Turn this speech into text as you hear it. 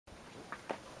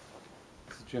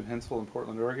Jim Hensel in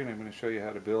Portland, Oregon. I'm going to show you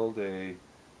how to build a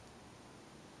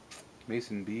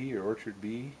Mason bee or orchard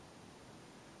bee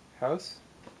house.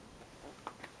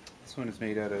 This one is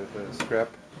made out of scrap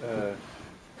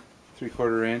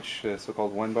 3/4 inch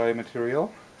so-called 1x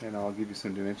material, and I'll give you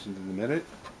some dimensions in a minute.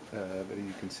 But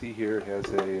you can see here it has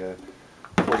a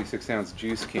 46-ounce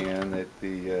juice can that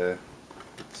the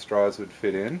straws would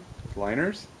fit in,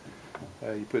 liners.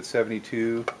 You put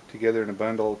 72 together in a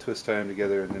bundle, twist tie them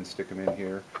together, and then stick them in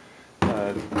here.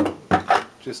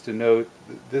 Just to note,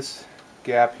 this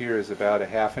gap here is about a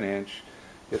 ½ an inch.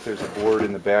 If there's a board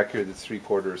in the back here that's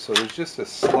 3/4, so there's just a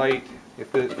slight.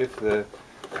 If the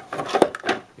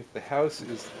house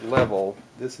is level,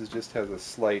 this just has a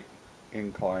slight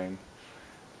incline,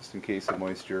 just in case of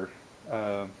moisture.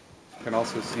 You can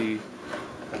also see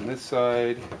on this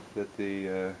side that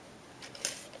there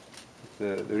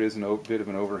is a bit of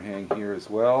an overhang here as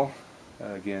well,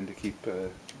 again to keep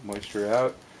moisture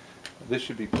out. This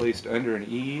should be placed under an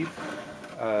eave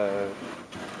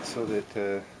so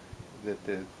that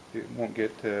it won't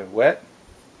get wet.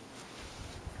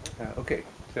 Okay,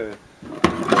 to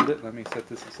build it, let me set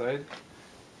this aside.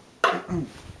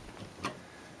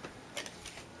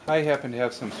 I happen to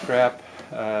have some scrap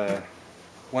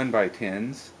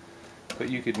 1x10s, but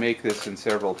you could make this in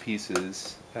several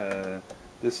pieces.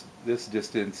 This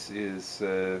distance is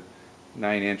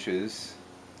 9 inches.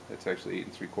 That's actually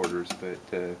 8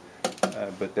 3/4,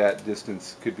 but that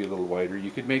distance could be a little wider.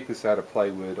 You could make this out of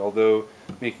plywood, although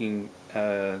making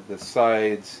the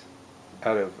sides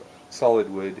out of solid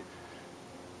wood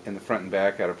and the front and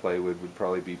back out of plywood would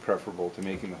probably be preferable to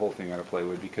making the whole thing out of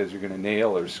plywood, because you're going to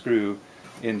nail or screw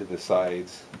into the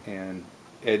sides, and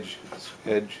edge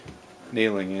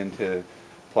nailing into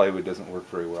plywood doesn't work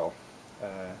very well.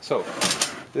 So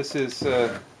this is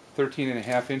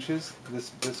 13.5 inches,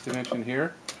 this dimension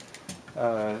here.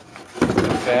 The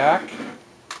back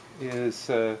is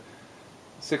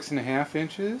 6.5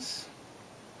 inches.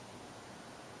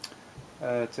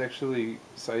 It's actually,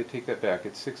 so I take that back,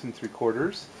 it's 6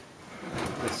 3/4.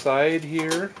 The side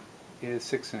here is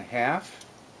 6.5,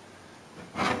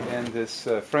 and this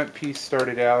front piece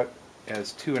started out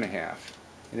as 2.5,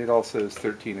 and it also is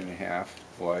 13.5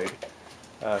 wide.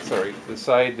 Sorry, the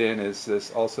side then is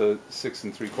this also 6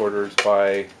 3/4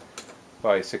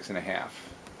 by 6.5.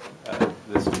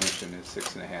 This dimension is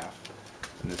 6.5,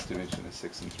 and this dimension is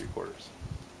 6 3/4.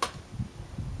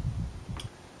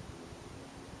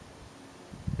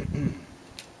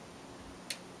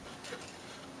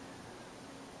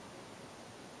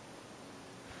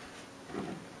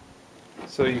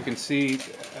 So you can see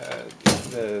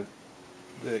the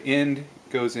end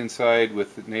goes inside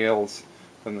with the nails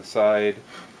from the side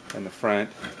and the front.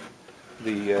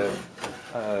 The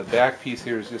back piece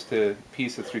here is just a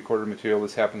piece of 3/4 material.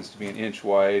 This happens to be 1 inch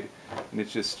wide, and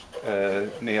it's just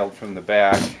nailed from the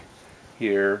back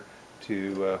here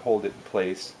to hold it in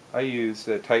place. I use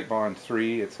Tight Bond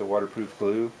 3. It's a waterproof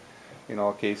glue in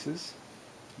all cases.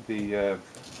 The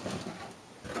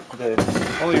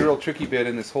only real tricky bit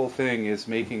in this whole thing is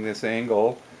making this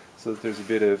angle so that there's a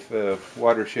bit of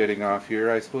water shedding off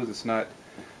here. I suppose it's not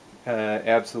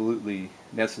absolutely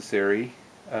necessary.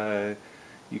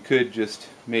 You could just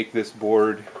make this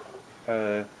board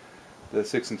the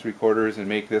 6 3/4 and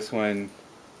make this one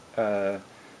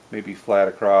maybe flat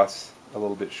across, a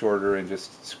little bit shorter, and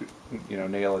just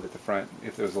nail it at the front.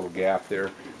 If there was a little gap there,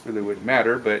 it really wouldn't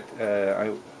matter. But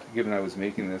given I was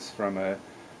making this from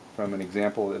an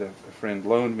example that a friend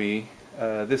loaned me,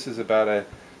 this is about a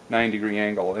 9-degree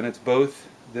angle, and it's both.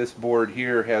 This board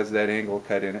here has that angle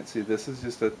cut in it. See, this is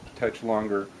just a touch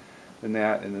longer than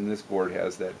that, and then this board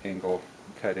has that angle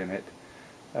cut in it.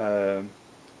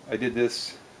 I did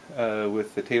this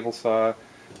with the table saw.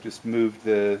 Just moved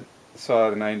the saw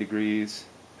to 9 degrees,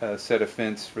 set a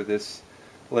fence for this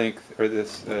length or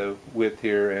this width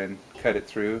here, and cut it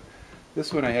through.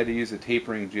 This one I had to use a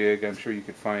tapering jig. I'm sure you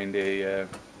could find a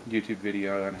YouTube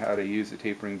video on how to use a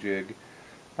tapering jig.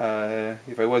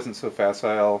 If I wasn't so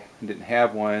facile and didn't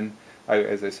have one,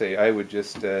 as I say, I would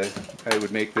just I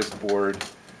would make this board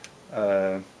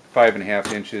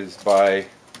 5.5 inches by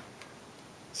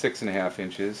 6.5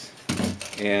 inches,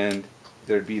 and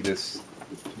there'd be this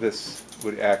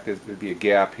would act as, there'd be a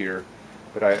gap here,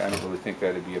 but I don't really think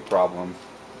that'd be a problem.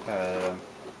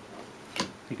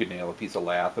 You could nail a piece of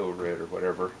lath over it or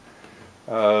whatever.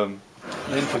 Then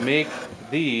to make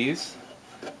these,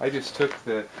 I just took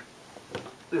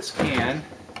this can,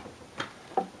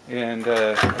 and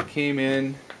I came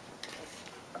in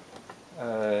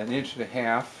 1.5 inches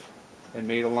and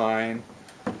made a line.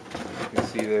 You can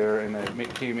see there, and I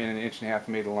came in 1.5 inches and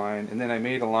made a line, and then I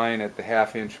made a line at the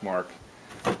 ½ inch mark.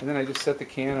 And then I just set the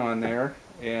can on there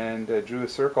and drew a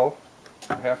circle,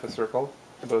 half a circle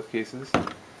in both cases.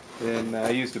 Then I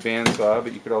used a bandsaw,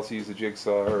 but you could also use a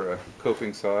jigsaw or a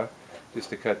coping saw just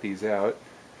to cut these out.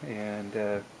 And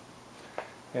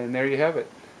there you have it.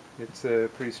 It's a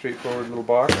pretty straightforward little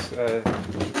box. I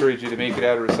encourage you to make it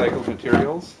out of recycled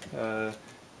materials.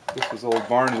 This was old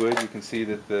barn wood. You can see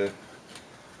that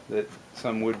that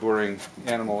some wood-boring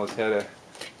animal has had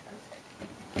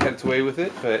its way with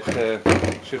it, but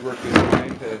it should work just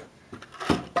fine to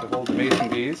hold the mason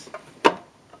bees.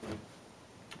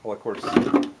 Well, of course,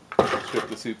 strip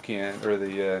the soup can or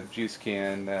the juice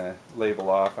can label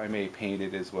off. I may paint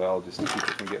it as well just to keep it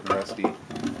from getting rusty,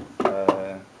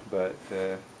 but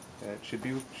it should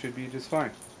be just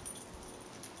fine.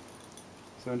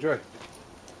 So enjoy.